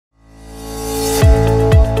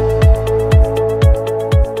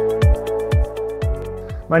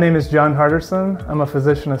My name is Jon Hardersen. I'm a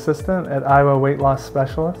physician assistant at Iowa Weight Loss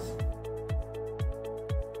Specialists.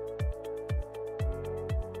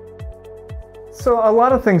 So a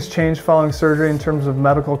lot of things change following surgery in terms of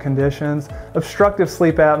medical conditions. Obstructive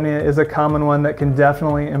sleep apnea is a common one that can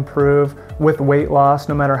definitely improve with weight loss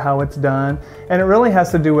no matter how it's done. And it really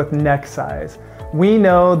has to do with neck size. We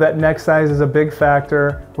know that neck size is a big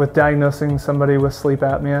factor with diagnosing somebody with sleep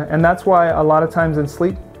apnea, and that's why a lot of times in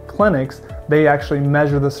sleep clinics they actually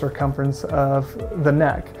measure the circumference of the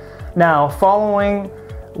neck. Now, following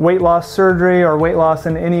weight loss surgery or weight loss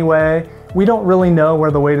in any way, we don't really know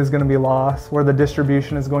where the weight is going to be lost, where the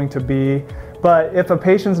distribution is going to be. But if a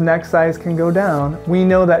patient's neck size can go down, we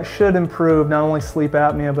know that should improve not only sleep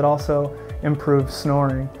apnea, but also improve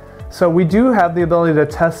snoring. So we do have the ability to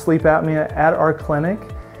test sleep apnea at our clinic.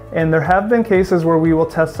 And there have been cases where we will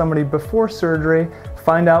test somebody before surgery,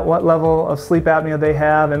 find out what level of sleep apnea they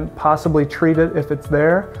have, and possibly treat it if it's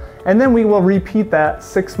there. And then we will repeat that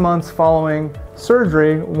 6 months following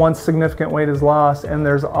surgery once significant weight is lost, and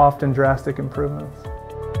there's often drastic improvements.